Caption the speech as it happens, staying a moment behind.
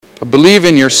Believe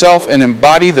in yourself and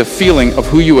embody the feeling of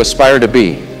who you aspire to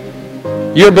be.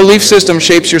 Your belief system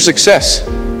shapes your success.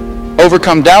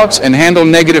 Overcome doubts and handle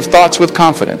negative thoughts with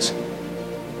confidence.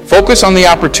 Focus on the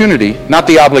opportunity, not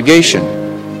the obligation.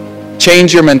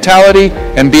 Change your mentality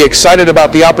and be excited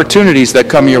about the opportunities that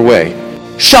come your way.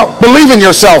 Shout, believe in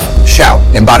yourself. Shout,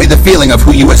 embody the feeling of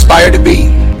who you aspire to be.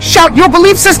 Shout, your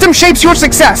belief system shapes your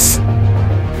success.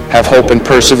 Have hope and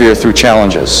persevere through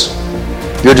challenges.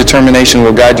 Your determination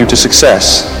will guide you to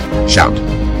success. Shout,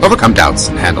 overcome doubts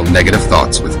and handle negative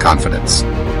thoughts with confidence.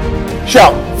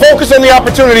 Shout, focus on the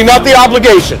opportunity, not the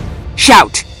obligation.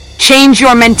 Shout, change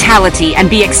your mentality and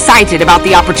be excited about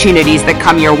the opportunities that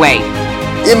come your way.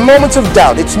 In moments of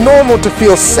doubt, it's normal to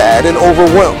feel sad and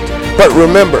overwhelmed. But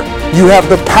remember, you have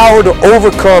the power to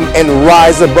overcome and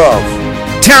rise above.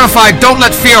 Terrified, don't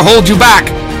let fear hold you back.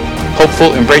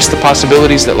 Hopeful, embrace the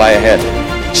possibilities that lie ahead.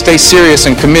 Stay serious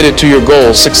and committed to your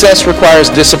goals. Success requires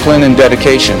discipline and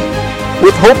dedication.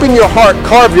 With hope in your heart,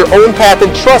 carve your own path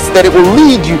and trust that it will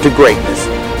lead you to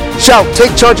greatness. Shout,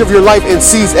 take charge of your life and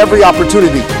seize every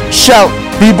opportunity. Shout,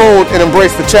 be bold and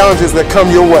embrace the challenges that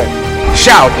come your way.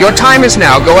 Shout, your time is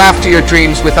now. Go after your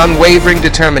dreams with unwavering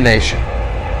determination.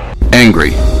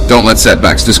 Angry, don't let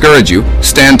setbacks discourage you.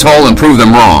 Stand tall and prove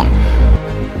them wrong.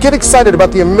 Get excited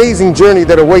about the amazing journey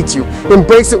that awaits you.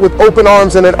 Embrace it with open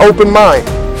arms and an open mind.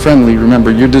 Friendly,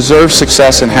 remember, you deserve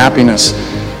success and happiness.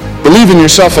 Believe in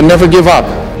yourself and never give up.